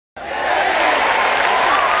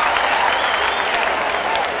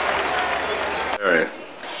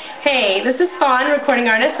Hi, this is Fawn, recording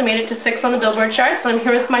artist. I made it to 6 on the Billboard charts. I'm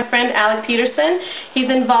here with my friend Alec Pedersen.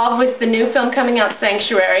 He's involved with the new film coming out,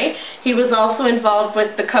 Sanctuary. He was also involved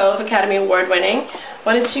with The Cove, Academy Award winning.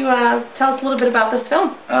 Why don't you tell us a little bit about this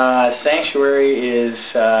film? Sanctuary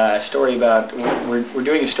is a story about, we're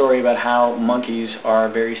doing a story about how monkeys are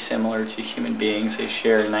very similar to human beings. They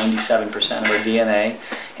share 97% of our DNA.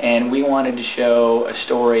 And we wanted to show a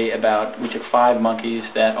story about, we took 5 monkeys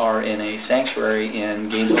that are in a sanctuary in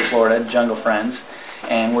Gainesville, Florida, Jungle Friends.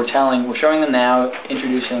 And we're showing them now,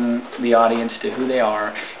 introducing the audience to who they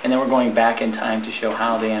are, and then we're going back in time to show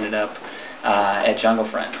how they ended up at Jungle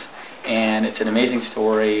Friends. And it's an amazing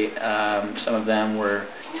story. Some of them were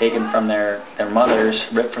taken from their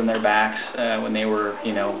mothers, ripped from their backs when they were,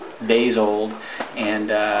 days old, and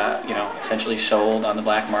essentially sold on the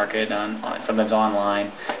black market, sometimes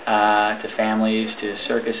online, to families, to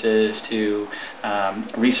circuses, to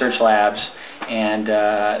research labs, and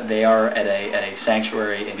they are at a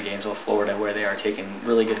sanctuary in Gainesville, Florida, where they are taken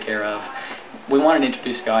really good care of. We wanted to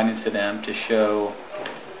introduce the audience to them to show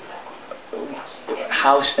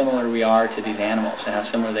how similar we are to these animals and how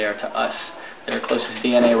similar they are to us. They're our closest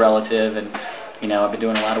DNA relative, and I've been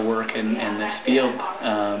doing a lot of work in this field.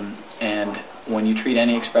 And when you treat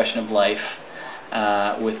any expression of life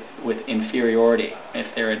with inferiority,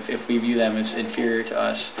 if we view them as inferior to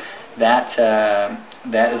us, that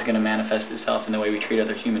is going to manifest itself in the way we treat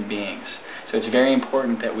other human beings. So it's very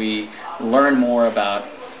important that we learn more about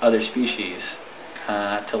other species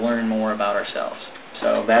to learn more about ourselves.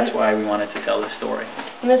 So that's why we wanted to tell this story.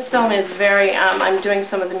 And this film is very, I'm doing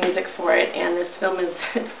some of the music for it, and this film is,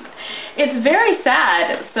 it's very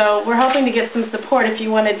sad. So we're hoping to get some support. If you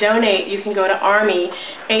want to donate, you can go to ARME.org,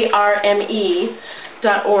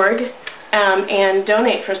 and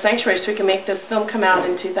donate for Sanctuary so we can make this film come out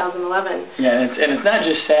in 2011. Yeah, and it's not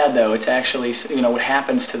just sad, though. It's actually, what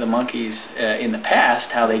happens to the monkeys in the past,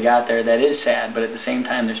 how they got there, that is sad. But at the same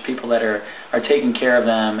time, there's people that are taking care of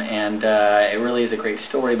them, and it really is a great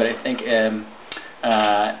story. But I think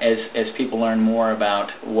as people learn more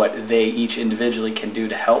about what they each individually can do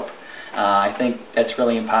to help, I think that's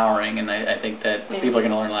really empowering, and I think that people are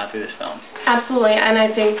going to learn a lot through this film. Absolutely, and I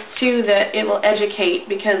think, too, that it will educate,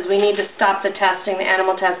 because we need to stop the testing, the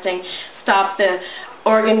animal testing, stop the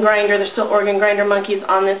organ grinder. There's still organ grinder monkeys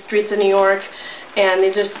on the streets of New York, and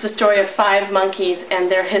it's just the story of 5 monkeys and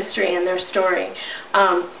their history and their story.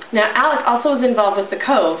 Now, Alec also was involved with The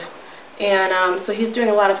Cove, and so he's doing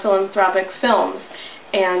a lot of philanthropic films,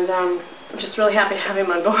 and I'm just really happy to have him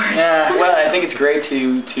on board. Yeah, well, I think it's great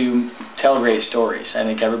to tell great stories. I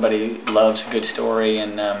think everybody loves a good story,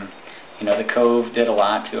 and The Cove did a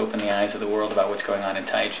lot to open the eyes of the world about what's going on in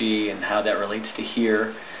Taiji and how that relates to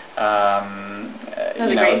here. That's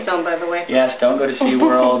a great film, by the way. Yes, don't go to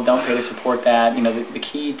SeaWorld. Don't go to support that. The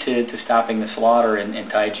key to stopping the slaughter in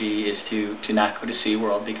Taiji is to not go to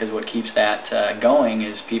SeaWorld, because what keeps that going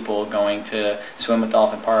is people going to swim at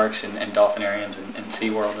dolphin parks and dolphinariums and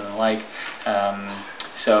SeaWorld and the like.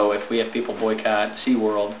 So if we have people boycott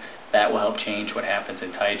SeaWorld, that will help change what happens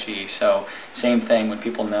in Taiji. So same thing, when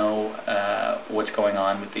people know what's going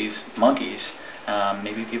on with these monkeys,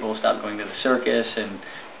 maybe people will stop going to the circus, and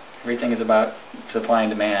everything is about supply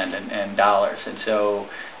and demand and dollars. And so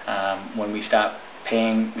when we stop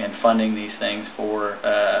paying and funding these things for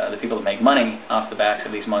the people that make money off the backs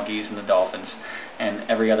of these monkeys and the dolphins and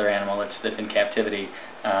every other animal that's in captivity,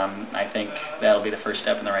 I think that'll be the first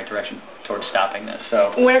step in the right direction towards stopping this.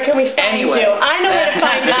 So where can we find you? I know where to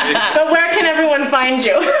find you, but where can everyone find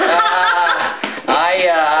you?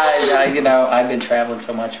 I've been traveling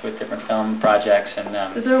so much with different film projects, and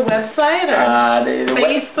is there a website or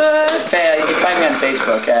Facebook? You can find me on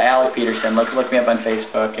Facebook, Alec Pedersen. Look me up on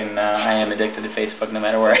Facebook, and I am addicted to Facebook no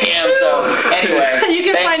matter where I am. So anyway, you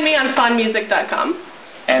can find me on fawnmusic.com.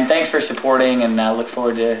 And thanks for supporting, and I look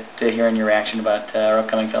forward to hearing your reaction about our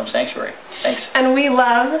upcoming film, Sanctuary. Thanks. And we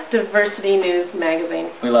love Diversity News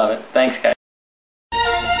Magazine. We love it. Thanks, guys.